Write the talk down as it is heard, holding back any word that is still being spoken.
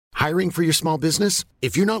Hiring for your small business?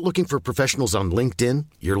 If you're not looking for professionals on LinkedIn,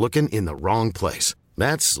 you're looking in the wrong place.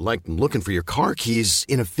 That's like looking for your car keys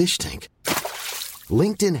in a fish tank.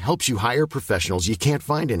 LinkedIn helps you hire professionals you can't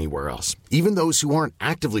find anywhere else, even those who aren't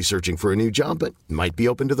actively searching for a new job but might be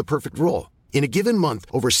open to the perfect role. In a given month,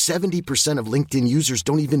 over 70% of LinkedIn users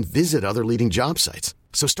don't even visit other leading job sites.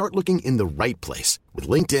 So start looking in the right place. With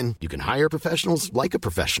LinkedIn, you can hire professionals like a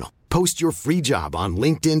professional. Post your free job on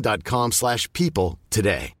linkedin.com/people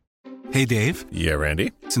today. Hey, Dave. Yeah,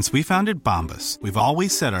 Randy. Since we founded Bombas, we've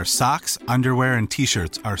always said our socks, underwear, and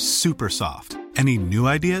T-shirts are super soft. Any new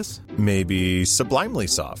ideas? Maybe sublimely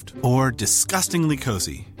soft. Or disgustingly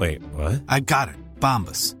cozy. Wait, what? I got it.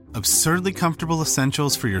 Bombas. Absurdly comfortable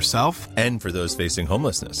essentials for yourself and for those facing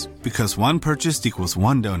homelessness. Because one purchased equals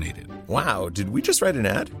one donated. Wow, did we just write an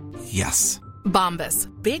ad? Yes. Bombas.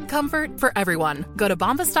 Big comfort for everyone. Go to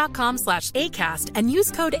bombas.com/ACAST and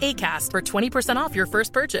use code ACAST for 20% off your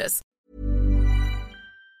first purchase.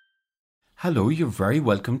 Hello, you're very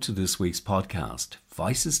welcome to this week's podcast.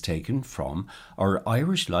 Voices taken from our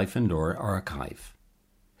Irish Life and Lore archive.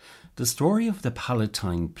 The story of the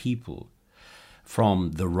Palatine people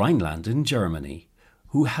from the Rhineland in Germany,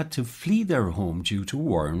 who had to flee their home due to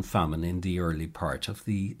war and famine in the early part of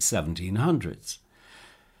the 1700s,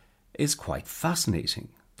 is quite fascinating.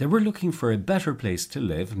 They were looking for a better place to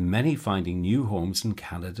live, many finding new homes in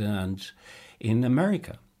Canada and in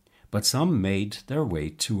America, but some made their way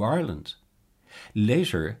to Ireland.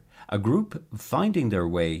 Later, a group finding their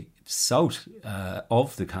way south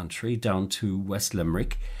of the country down to West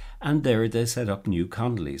Limerick, and there they set up new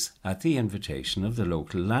colonies at the invitation of the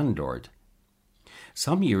local landlord.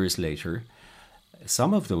 Some years later,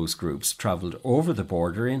 some of those groups travelled over the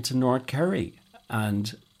border into North Kerry,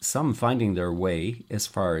 and some finding their way as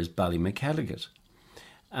far as Ballymakelliget.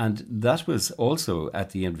 And that was also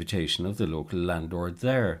at the invitation of the local landlord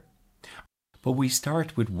there. But we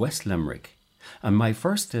start with West Limerick, and my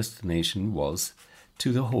first destination was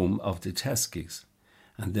to the home of the Teskys.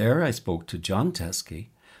 And there I spoke to John Teskey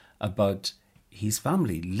about his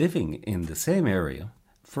family living in the same area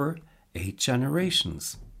for 8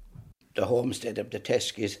 generations. The homestead of the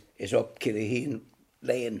Teskys is up Kirraheen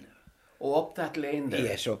Lane. Oh, up that lane there?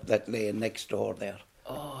 Yes, up that lane next door there.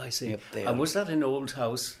 Oh, I see. Up there. And was that an old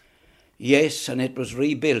house? Yes, and it was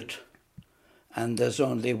rebuilt. And there's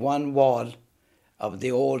only one wall of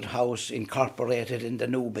the old house incorporated in the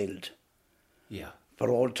new build. Yeah.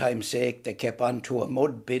 For old time's sake, they kept on to a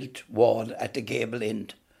mud-built wall at the gable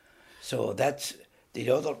end. So that's the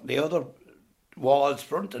other walls,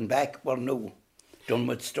 front and back, were new, done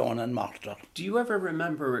with stone and mortar. Do you ever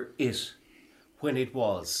remember it when it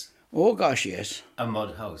was? Oh gosh, yes. A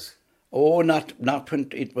mud house? Oh, not when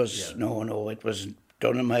it was. Yeah. No, it was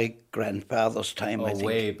done in my grandfather's time. I think.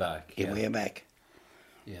 Way back. Yeah, way back.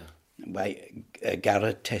 Yeah. By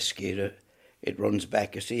Garrett Teskey. It runs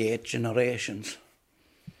back, you see, 8 generations.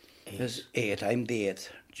 There's 8. I'm the 8th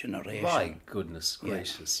generation. My goodness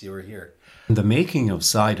gracious, you were here. The making of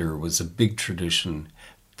cider was a big tradition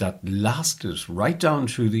that lasted right down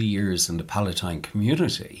through the years in the Palatine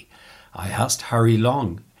community. I asked Harry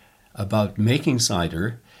Long about making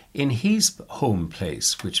cider in his home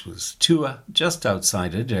place, which was just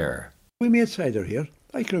outside Adair. We made cider here.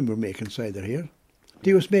 I can remember making cider here. They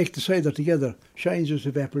used to make the cider together. Shines used to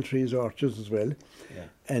have apple trees, orchards as well. Yeah.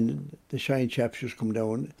 And the Shine chaps used to come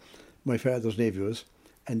down, my father's nephews,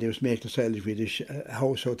 and they used to make the cider with a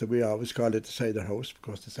house out that we always called it the cider house,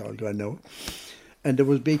 because it's all gone now. And there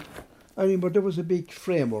was there was a big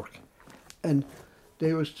framework, and we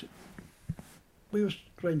used to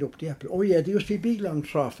grind up the apple. Oh yeah, there used to be a big long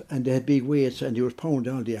trough, and they had big weights, and they would pound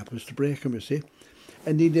all the apples to break them, you see.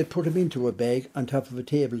 And then they'd put them into a bag on top of a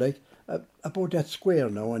table, like about that square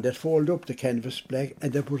now, and they'd fold up the canvas black,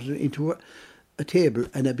 and they'd put it into a table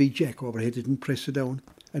and a big jack overhead it and press it down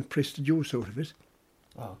and press the juice out of it.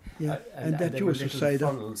 Wow. Yeah, and that juice was cider.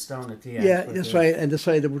 Funnels down at the end. Yeah, that's right, and the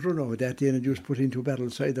cider would run over that, then and just put into a barrel,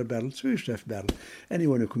 cider barrel, so we used to have a barrel.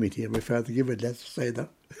 Anyone who come in here, my father give it less cider.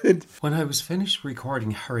 When I was finished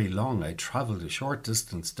recording Harry Long, I travelled a short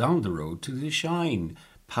distance down the road to the Shine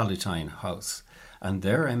Palatine house, and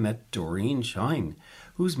there I met Doreen Shine,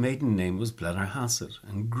 whose maiden name was Blennerhassett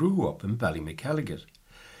and grew up in Ballymakelliget.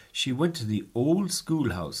 She went to the old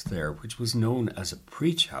schoolhouse there, which was known as a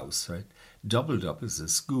preach house, right? Doubled up as a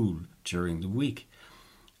school during the week.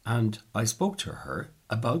 And I spoke to her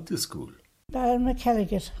about the school.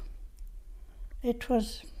 Ballymakelliget.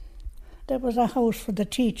 There was a house for the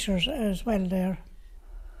teachers as well there.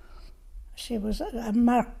 She was a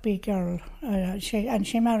Markby girl,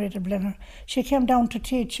 she married a Blenner. She came down to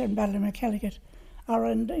teach in Ballymakelliget, or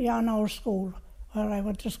on our school, where I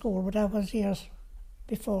went to school, but that was years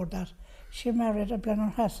before that. She married a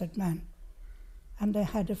Blennerhassett man, and they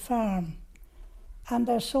had a farm. And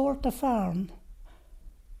they sold the farm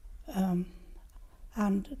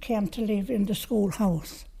and came to live in the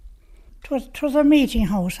schoolhouse. It was a meeting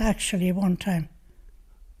house, actually, one time.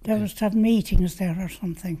 There was to have meetings there or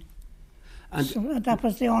something. And so that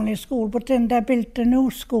was the only school. But then they built a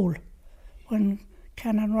new school when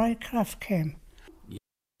Canon Rycraft came.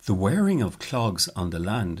 The wearing of clogs on the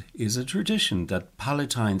land is a tradition that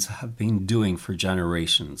Palatines have been doing for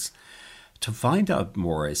generations. To find out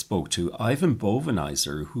more, I spoke to Ivan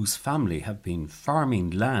Bovenizer, whose family have been farming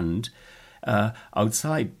land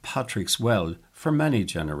outside Patrick's Well for many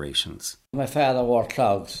generations. My father wore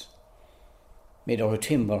clogs made out of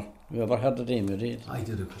timber. You ever heard of them, you did? I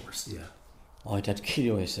did, of course, yeah. Oh, that'd kill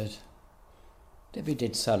you, I said. They'd be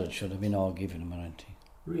dead solid, should have been all given them or anything.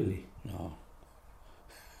 Really? No.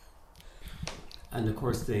 And of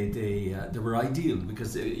course they were ideal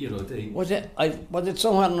because they. Was it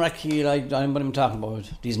somewhere in Rackhill? I don't know what I'm talking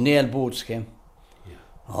about. These nail boots came. Yeah.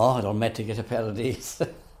 Oh, I don't meant to get a pair of these.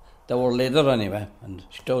 They were leather anyway, and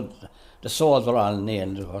the soles were all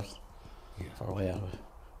nailed, of course. Yeah. For a while,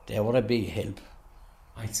 they were a big help.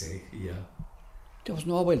 I'd say, yeah. There was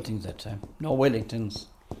no Wellingtons that time. No Wellingtons.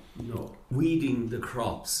 No, weeding the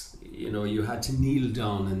crops. You had to kneel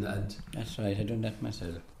down and. That's right. I done that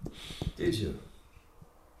myself. Did you?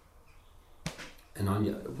 And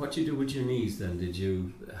what you do with your knees then? Did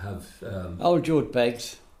you have... Old jute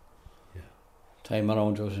bags. Yeah. Tie them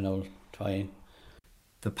around us and old twine.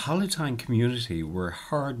 The Palatine community were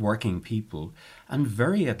hard-working people and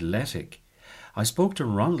very athletic. I spoke to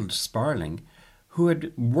Ronald Sparling, who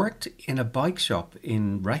had worked in a bike shop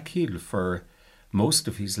in Rackhill for most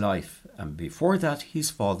of his life, and before that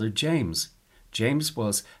his father James. James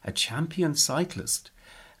was a champion cyclist,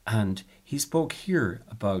 and he spoke here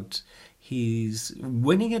about he's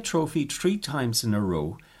winning a trophy 3 times in a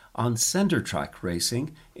row on centre track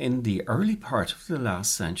racing in the early part of the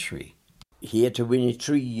last century. He had to win it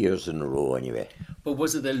 3 years in a row anyway. But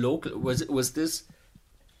was it a local? Was this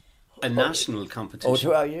a national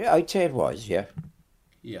competition? Oh, I'd say it was, yeah.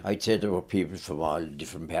 Yeah. I'd say there were people from all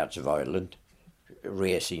different parts of Ireland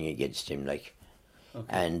racing against him, like. Okay.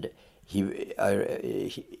 And he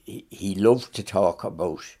loved to talk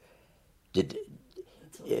about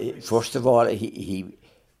first of all, I think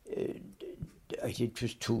it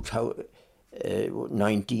was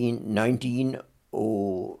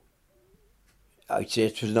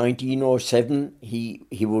 1907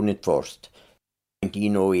 he won it first,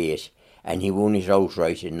 1908, and he won it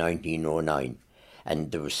outright in 1909.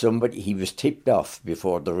 And there was somebody, he was tipped off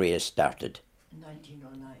before the race started. In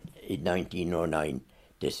 1909.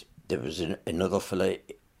 There was another fella,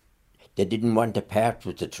 they didn't want to part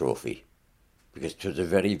with the trophy, because it was a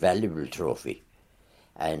very valuable trophy,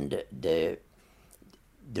 and he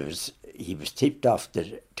was tipped off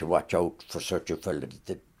to watch out for such a fella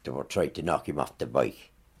that they were trying to knock him off the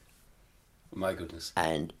bike. My goodness!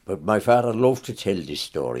 But my father loved to tell this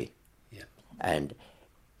story. Yeah.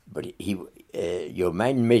 But your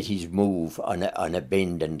man made his move on a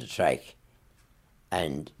bend in the track,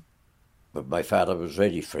 but my father was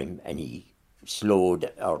ready for him, and he slowed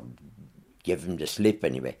or gave him the slip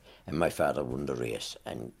anyway. And my father won the race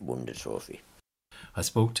and won the trophy. I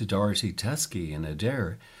spoke to Dorothy Teskey in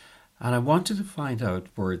Adair, and I wanted to find out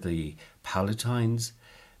were the Palatines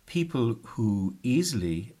people who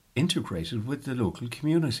easily integrated with the local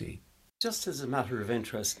community. Just as a matter of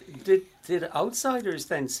interest, did outsiders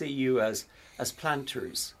then see you as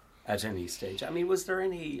planters at any stage? I mean, was there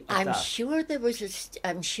any? I'm sure there was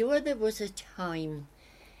a time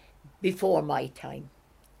before my time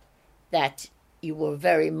that you were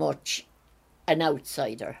very much an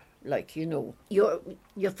outsider, like, your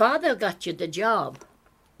father got you the job.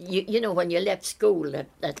 When you left school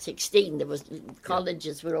at 16,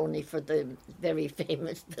 colleges were only for the very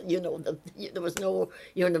famous, there was no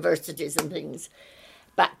universities and things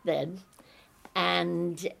back then.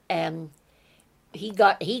 And he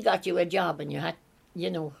got you a job, and you had,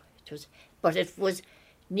 but it was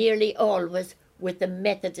nearly always with the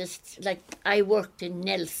Methodists. Like, I worked in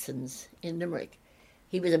Nelson's in Limerick.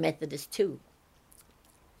 He was a Methodist too.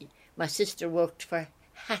 My sister worked for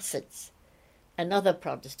Hassett's, another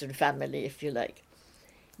Protestant family, if you like.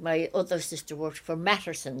 My other sister worked for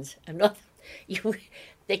Matterson's, another.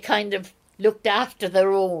 They kind of looked after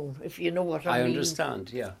their own, if you know what I mean. I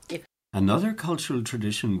understand, yeah. Another cultural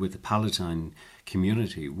tradition with the Palatine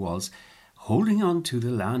community was holding on to the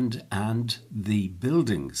land and the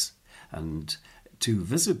buildings. And to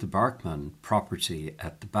visit the Barkman property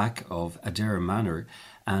at the back of Adare Manor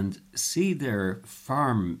and see their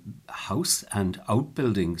farmhouse and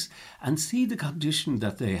outbuildings and see the condition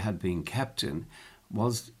that they had been kept in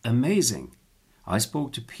was amazing. I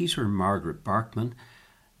spoke to Peter and Margaret Barkman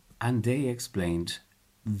and they explained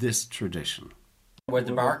this tradition. Were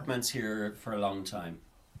the Barkmans here for a long time?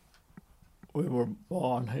 We were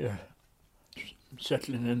born here,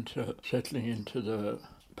 settling into the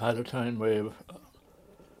Palatine way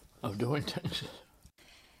of doing things.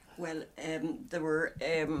 Well, there were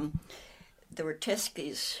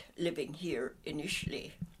Teskis living here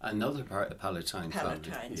initially. Another Palatine family.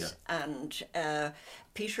 Palatines. Yeah. And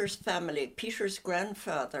Peter's family, Peter's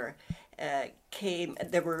grandfather came,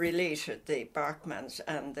 they were related, the Barkmans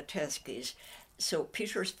and the Teskis. So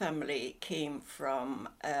Peter's family came from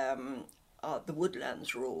the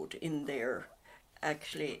Woodlands Road in there.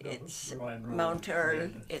 Actually, it's Mount Earl.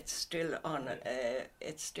 It's still on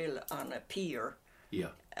a pier. Yeah.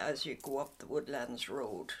 As you go up the Woodlands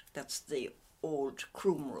Road, that's the old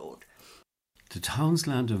Croom Road. The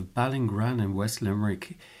townsland of Ballingran in West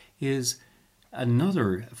Limerick is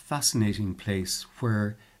another fascinating place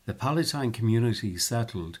where the Palatine community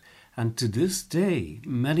settled, and to this day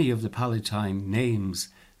many of the Palatine names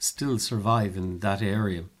still survive in that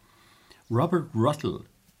area. Robert Ruttle,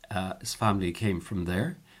 his family came from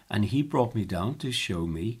there, and he brought me down to show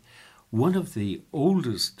me one of the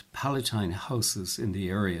oldest Palatine houses in the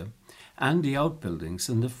area and the outbuildings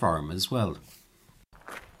and the farm as well.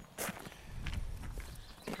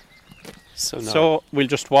 So we'll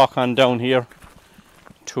just walk on down here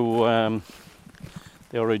to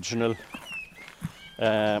the original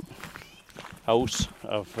house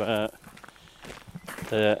of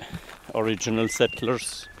the original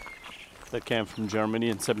settlers that came from Germany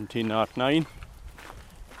in 1709.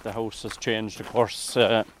 The house has changed, of course,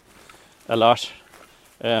 a lot.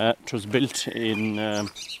 It was built in the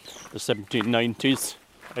 1790s.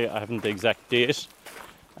 I haven't the exact date.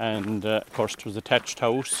 And, of course, it was a thatched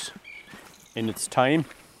house in its time.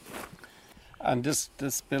 And this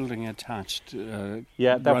building attached?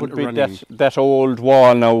 That would be that old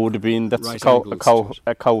wall now would have been, that's right,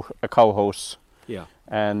 a cow house. Yeah.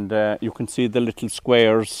 And you can see the little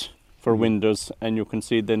squares for windows, and you can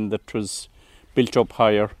see then that was built up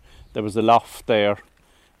higher. There was a loft there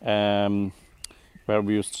where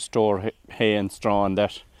we used to store hay and straw and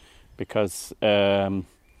that, because the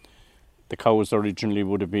cows originally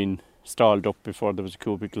would have been stalled up before there was a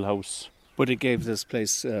cubicle house. But it gave this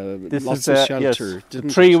place lots of shelter, yes. The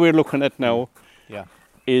tree we're looking at now yeah.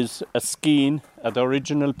 is a skein, the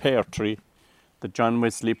original pear tree that John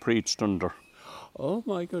Wesley preached under. Oh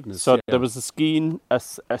my goodness! So there was a skein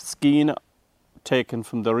taken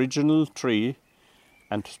from the original tree,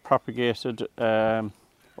 and was propagated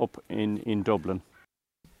up in Dublin.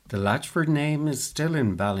 The Latchford name is still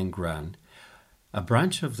in Ballingran. A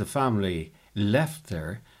branch of the family left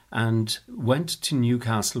there and went to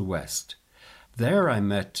Newcastle West. There I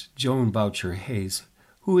met Joan Boucher Hayes,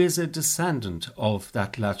 who is a descendant of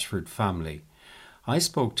that Latchford family. I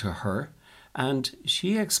spoke to her, and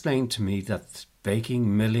she explained to me that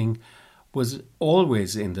baking, milling was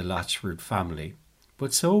always in the Latchford family,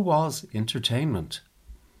 but so was entertainment.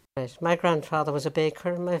 Right. My grandfather was a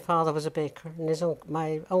baker, my father was a baker, and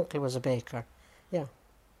my uncle was a baker. Yeah.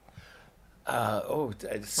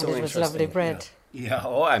 It's so and it was lovely bread. Yeah,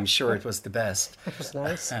 I'm sure it was the best. It was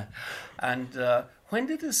nice. And when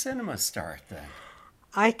did the cinema start then?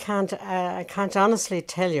 I can't honestly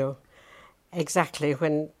tell you exactly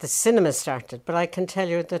when the cinema started, but I can tell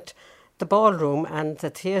you that the ballroom and the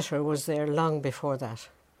theatre was there long before that.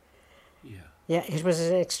 Yeah. Yeah, it was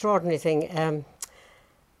an extraordinary thing.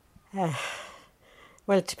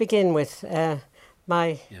 Well, to begin with,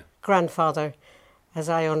 my grandfather, as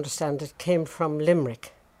I understand it, came from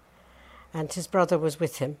Limerick, and his brother was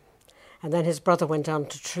with him, and then his brother went on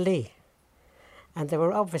to Tralee, and they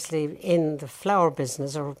were obviously in the flour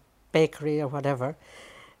business or bakery or whatever,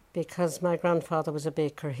 because my grandfather was a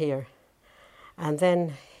baker here, and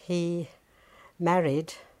then he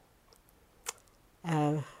married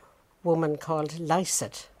a woman called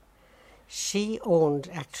Lycett. She owned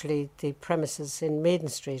actually the premises in Maiden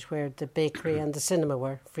Street where the bakery and the cinema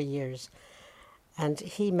were for years, and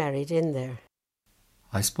he married in there.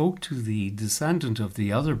 I spoke to the descendant of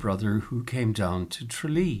the other brother who came down to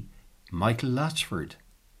Tralee, Michael Latchford.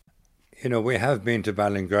 You know, we have been to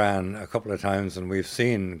Ballingran a couple of times and we've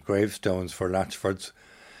seen gravestones for Latchfords,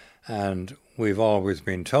 and we've always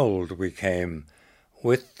been told we came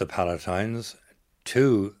with the Palatines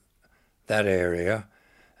to that area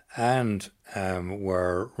and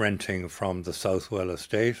were renting from the Southwell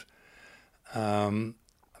estate,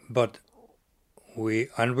 But we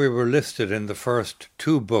were listed in the first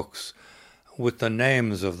 2 books with the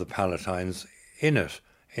names of the Palatines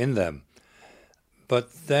in them.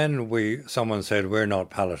 But then someone said, we're not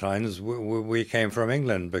Palatines, we came from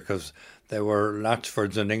England, because there were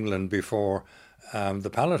Latchfords in England before the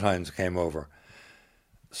Palatines came over.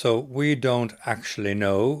 So we don't actually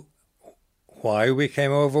know why we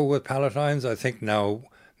came over with Palatines. I think now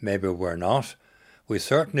maybe we're not. We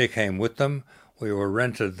certainly came with them. We were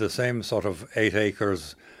rented the same sort of 8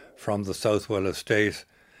 acres from the Southwell estate,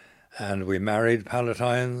 and we married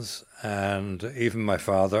Palatines, and even my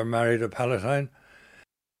father married a Palatine.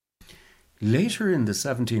 Later in the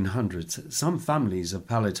 1700s, some families of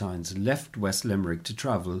Palatines left West Limerick to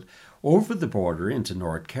travel over the border into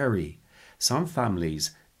North Kerry. Some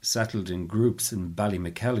families settled in groups in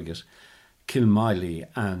Ballymacalligot, Kilmiley,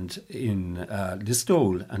 and in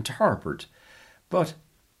Listowel and Tarpert. But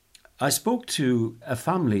I spoke to a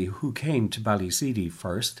family who came to Ballyseedy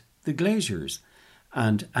first, the Glaziers,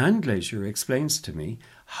 and Anne Glazier explains to me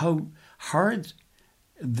how hard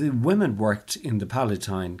the women worked in the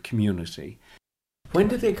Palatine community. When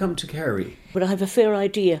did they come to Kerry? But I have a fair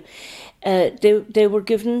idea. They were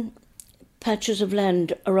given patches of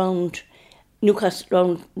land around Newcastle,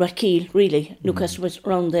 around Rathkeale, really. Newcastle was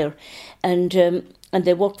around there. And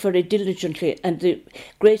they worked very diligently. And the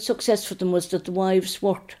great success for them was that the wives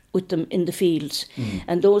worked with them in the fields.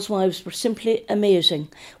 And those wives were simply amazing,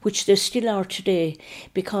 which they still are today,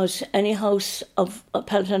 because any house, of a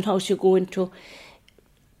Palatine house you go into,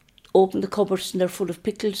 open the cupboards and they're full of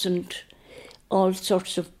pickles and all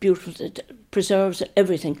sorts of beautiful preserves,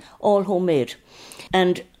 everything, all homemade.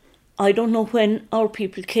 And I don't know when our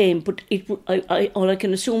people came, but all I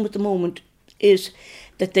can assume at the moment is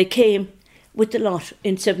that they came with the lot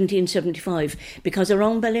in 1775, because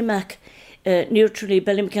around Ballymac, near Tralee,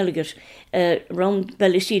 Ballymacalligot, around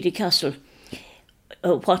Ballyseedy Castle,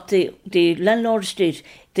 what the landlords did,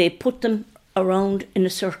 they put them around in a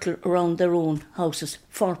circle around their own houses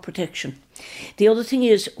for protection. The other thing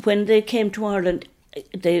is, when they came to Ireland,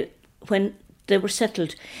 when they were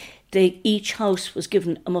settled, each house was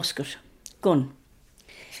given a musket gun.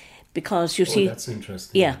 Because you see, that's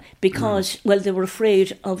interesting. Yeah, because they were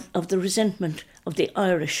afraid of the resentment of the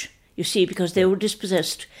Irish. You see, because they were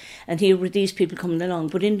dispossessed, and here were these people coming along.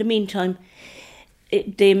 But in the meantime,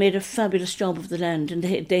 they made a fabulous job of the land, and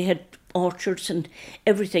they had orchards and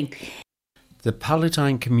everything. The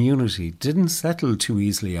Palatine community didn't settle too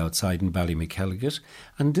easily outside in Ballymacalligot,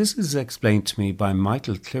 and this is explained to me by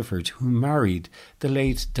Michael Clifford, who married the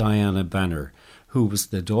late Diana Benner, who was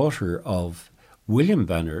the daughter of William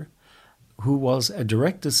Benner, who was a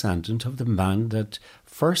direct descendant of the man that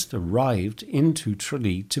first arrived into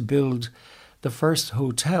Tralee to build the first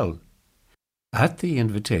hotel at the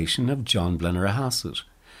invitation of John Blennerhassett.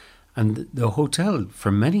 And the hotel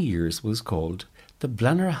for many years was called the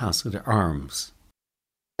Blennerhassett Arms.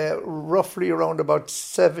 Roughly around about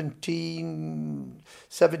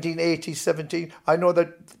 1780. I know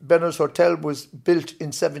that Benner's Hotel was built in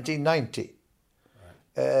 1790.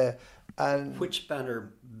 Right. And which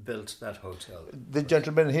Benner built that hotel? The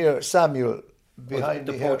gentleman here, Samuel, behind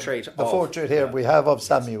the portrait. The portrait here we have of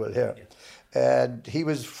Samuel here. Yes. And he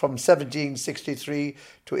was from 1763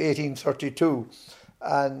 to 1832.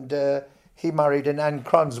 And he married an Anne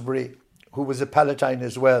Cronsbury, who was a Palatine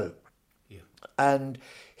as well. Yeah. And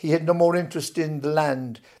he had no more interest in the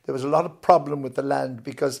land. There was a lot of problem with the land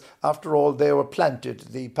because, after all, they were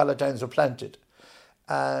planted. The Palatines were planted.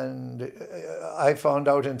 And I found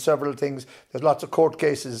out in several things, there's lots of court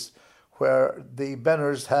cases where the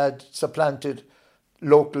Benners had supplanted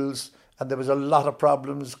locals, and there was a lot of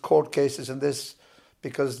problems, court cases in this,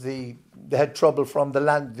 because they had trouble from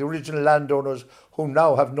the original landowners who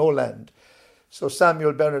now have no land. So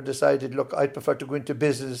Samuel Benner decided, look, I'd prefer to go into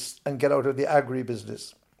business and get out of the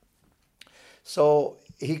agri-business. So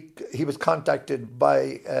he was contacted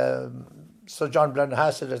by Sir John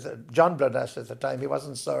Blennerhassett. John Blennerhassett at the time, he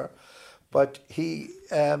wasn't Sir, but he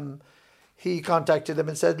contacted him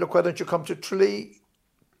and said, look, why don't you come to Tralee,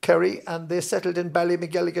 Kerry? And they settled in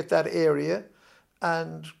Ballymacalligot, that area.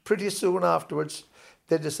 And pretty soon afterwards,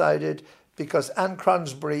 they decided, because Anne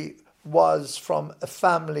Cronsbury was from a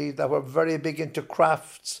family that were very big into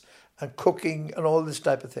crafts and cooking and all this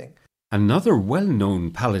type of thing. Another well-known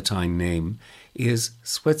Palatine name is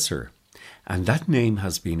Switzer, and that name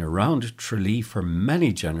has been around Tralee for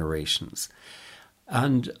many generations.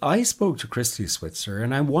 And I spoke to Christy Switzer,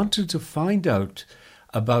 and I wanted to find out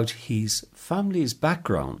about his family's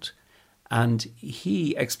background, and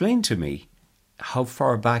he explained to me how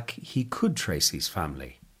far back he could trace his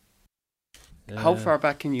family. How far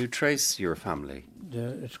back can you trace your family?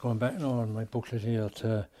 It's going back now on my booklet here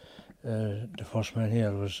to the first man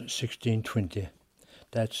here was 1620.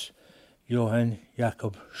 That's Johann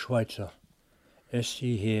Jakob Schweitzer,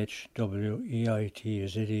 Schweitzer,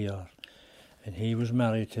 and he was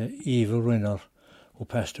married to Eva Rinner, who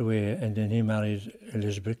passed away, and then he married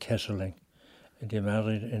Elizabeth Kesserling, and they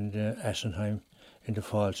married in the Assenheim in the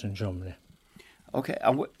Pfalz in Germany. Okay,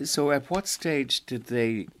 so at what stage did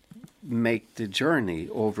they make the journey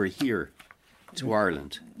over here to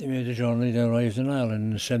Ireland? They made the journey, they arrived in Ireland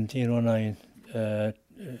in 1709,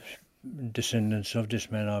 descendants of this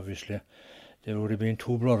man, obviously. There would have been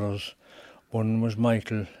two brothers. One was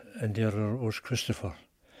Michael and the other was Christopher.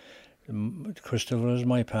 Christopher is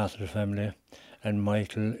my part of the family, and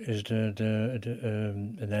Michael is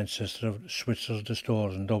an ancestor of Switzer's the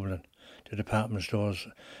stores in Dublin, the department stores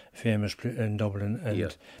famous in Dublin,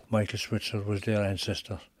 and Michael Switzer was their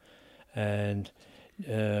ancestor. And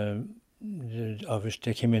obviously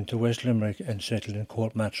they came into West Limerick and settled in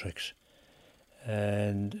Court Matrix.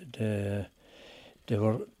 And they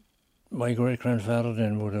were, my great-grandfather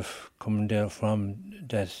then would have come there from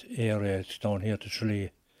that area. It's down here to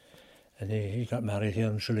Tralee, and he got married here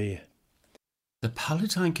in Tralee. The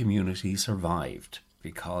Palatine community survived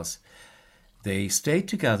because they stayed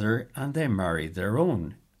together and they married their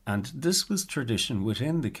own, and this was tradition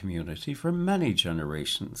within the community for many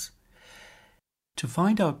generations. To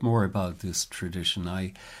find out more about this tradition,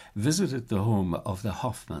 I visited the home of the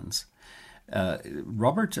Hoffmans.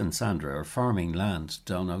 Robert and Sandra are farming land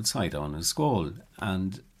down outside Onascole,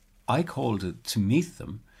 and I called it to meet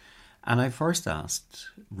them, and I first asked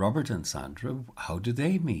Robert and Sandra, how did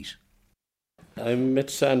they meet? I met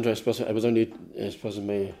Sandra, I suppose I was only, in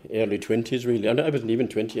my early 20s really. I wasn't even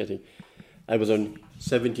 20, I think. I was on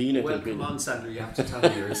 17, I think. Well, come on, Sandra, you have to tell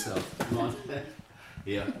me yourself. Come on.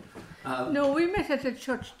 Yeah. No, we met at a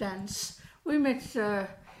church dance. We met,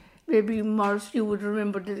 maybe Morris, you would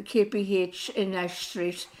remember the KPH in Ash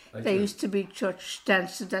Street. There used to be church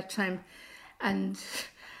dance at that time. And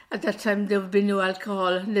at that time there would be no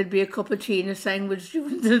alcohol, and there'd be a cup of tea and a sandwich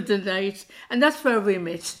during the night. And that's where we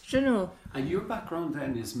met, do you know? And your background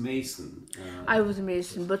then is Mason? I was a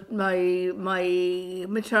Mason, but my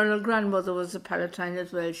maternal grandmother was a Palatine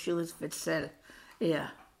as well. She was Fitzell. Yeah.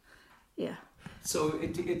 So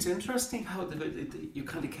it's interesting how you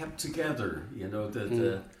kind of kept together, you know.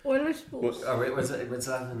 Well, I suppose. Was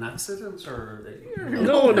that an accident or?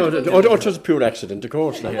 No, it was a pure accident, of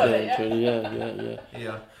course. Like,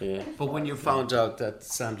 yeah. But when you found out that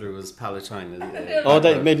Sandra was Palatine,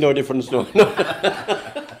 that made no difference. No.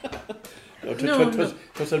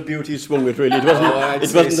 It was her beauty swung it really. It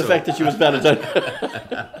wasn't the fact that she was Palatine.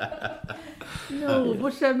 No,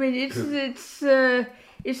 but I mean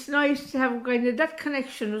it's nice to have kind of that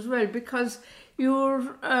connection as well, because your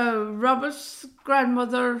Robert's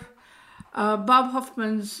grandmother, Bob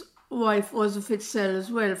Hoffman's wife, was a Fitzell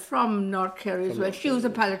as well, from North Kerry as well. She was a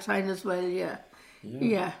Palatine as well, yeah.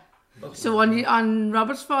 So on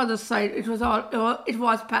Robert's father's side, it was all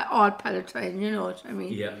Palatine. You know what I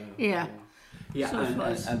mean? Yeah. So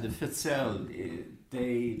and the Fitzell,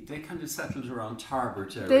 they kind of settled around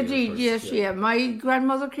Tarbert area. They did, yes. My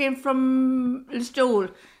grandmother came from Listowel,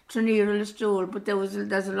 Trenear Listowel, but there was a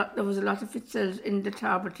lot of Fitzells in the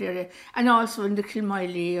Tarbert area, and also in the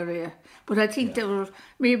Kilmiley area. But I think there were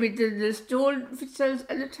maybe the Listowel Fitzells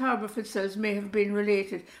and the Tarbert Fitzells may have been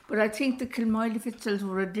related, but I think the Kilmiley Fitzells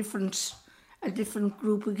were a different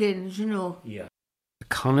group again, you know. Yeah. The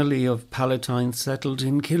Connolly of Palatine settled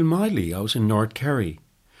in Kilmiley out in North Kerry,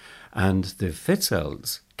 and the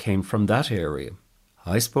Fitzells came from that area.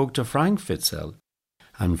 I spoke to Frank Fitzell,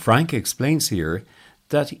 and Frank explains here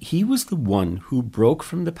that he was the one who broke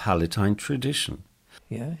from the Palatine tradition.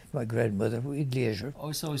 Yeah, my grandmother with leisure.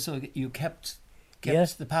 Oh, so you kept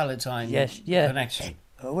the Palatine connection?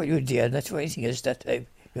 Oh, well, you did. That's why I think it's that time,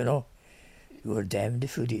 you know. You were damned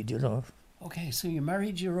if you did, you know. Okay, so you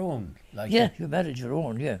married your own? You married your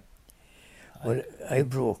own, yeah. Well, I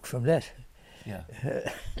broke from that. Yeah.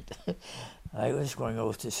 I was going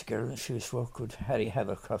out this girl, and she was working with Harry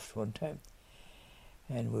Havercroft one time.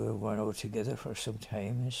 And we were going out together for some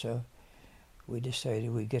time, and so we decided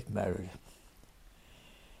we'd get married.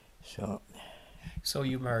 So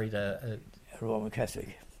you married a Roman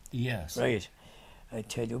Catholic. Yes. Right. I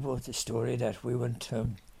tell you about the story that we went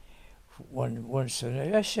once,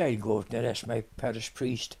 and I said I'd go and ask my parish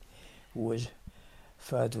priest, who was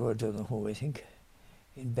Father O'Donoghue, I think,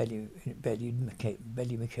 in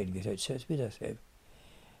Ballymackennitt, I'd said to me that time.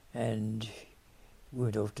 And we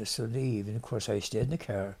went out to Sunday evening. Of course, I stayed in the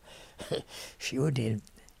car. She went in,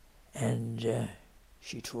 and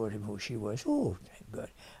She told him who she was. Oh, thank God,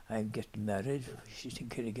 I'm getting married. She's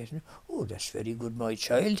thinking of getting, oh, that's very good, my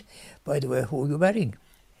child. By the way, who are you marrying?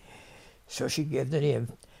 So she gave the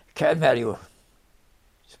name. Can't marry you.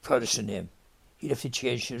 It's a Protestant name. He'd have to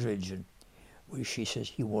change his religion. Well, she says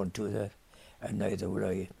he won't do that, and neither will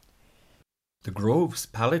I. The Groves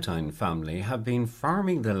Palatine family have been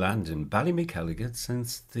farming the land in Ballymacalligot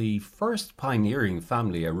since the first pioneering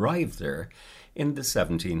family arrived there in the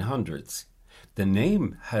 1700s. The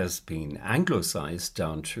name has been anglicised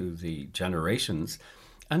down through the generations,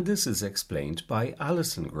 and this is explained by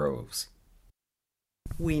Alison Groves.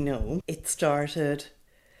 We know it started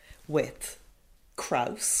with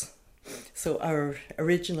crouse. So our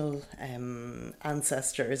original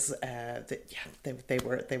ancestors, they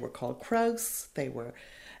were called crouse. They were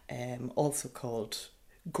also called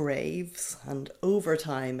graves, and over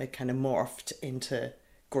time it kind of morphed into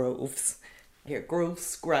groves. Here,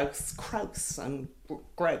 groves, grouse, crouse, and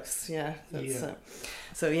grouse. Yeah, that's,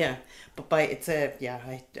 so yeah. But I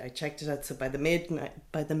checked it out. So by the mid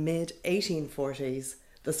 1840s,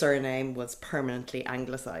 the surname was permanently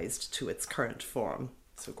anglicised to its current form.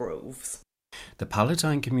 So Groves. The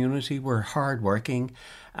Palatine community were hard-working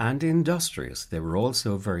and industrious. They were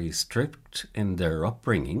also very strict in their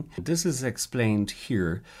upbringing. This is explained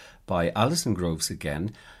here by Alison Groves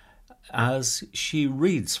again, as she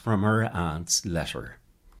reads from her aunt's letter.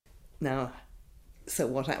 Now, so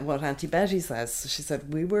what Auntie Betty says, she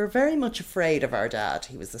said, we were very much afraid of our dad.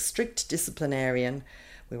 He was a strict disciplinarian.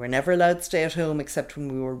 We were never allowed to stay at home except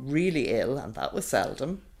when we were really ill, and that was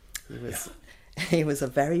seldom. He was a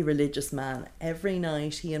very religious man. Every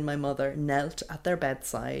night he and my mother knelt at their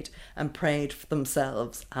bedside and prayed for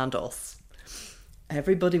themselves and us.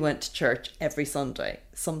 Everybody went to church every Sunday,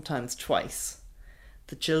 sometimes twice.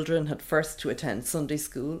 The children had first to attend Sunday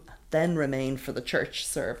school, then remain for the church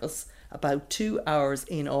service, about 2 hours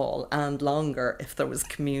in all, and longer if there was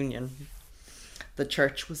communion. The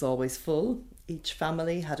church was always full. Each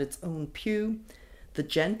family had its own pew. The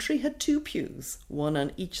gentry had 2 pews, one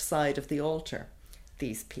on each side of the altar.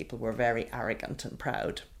 These people were very arrogant and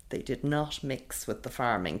proud. They did not mix with the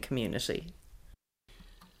farming community.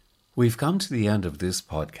 We've come to the end of this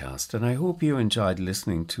podcast, and I hope you enjoyed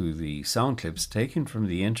listening to the sound clips taken from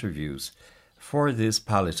the interviews for this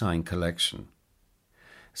Palatine collection.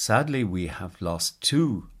 Sadly, we have lost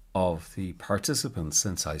 2 of the participants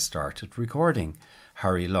since I started recording,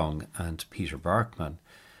 Harry Long and Peter Barkman.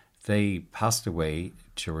 They passed away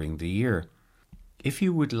during the year. If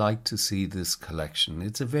you would like to see this collection,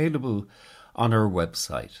 it's available on our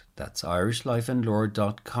website. That's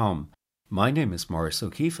irishlifeandlore.com. My name is Maurice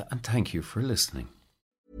O'Keefe, and thank you for listening.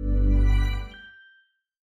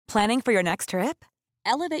 Planning for your next trip?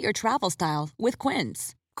 Elevate your travel style with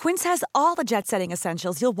Quince. Quince has all the jet-setting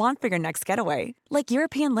essentials you'll want for your next getaway, like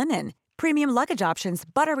European linen, premium luggage options,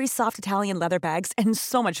 buttery soft Italian leather bags, and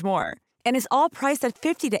so much more. And is all priced at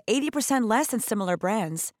 50 to 80% less than similar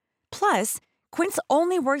brands. Plus, Quince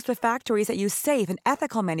only works with factories that use safe and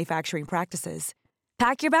ethical manufacturing practices.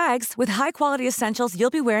 Pack your bags with high-quality essentials you'll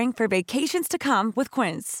be wearing for vacations to come with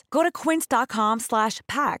Quince. Go to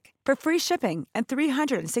quince.com/pack for free shipping and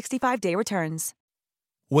 365-day returns.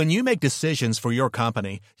 When you make decisions for your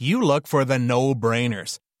company, you look for the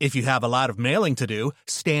no-brainers. If you have a lot of mailing to do,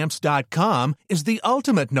 Stamps.com is the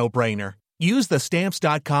ultimate no-brainer. Use the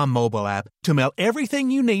Stamps.com mobile app to mail everything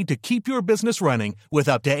you need to keep your business running with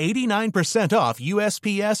up to 89% off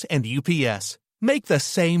USPS and UPS. Make the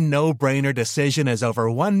same no-brainer decision as over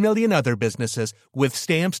 1 million other businesses with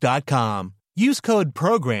Stamps.com. Use code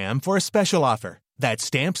PROGRAM for a special offer. That's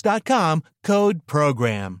Stamps.com, code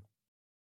PROGRAM.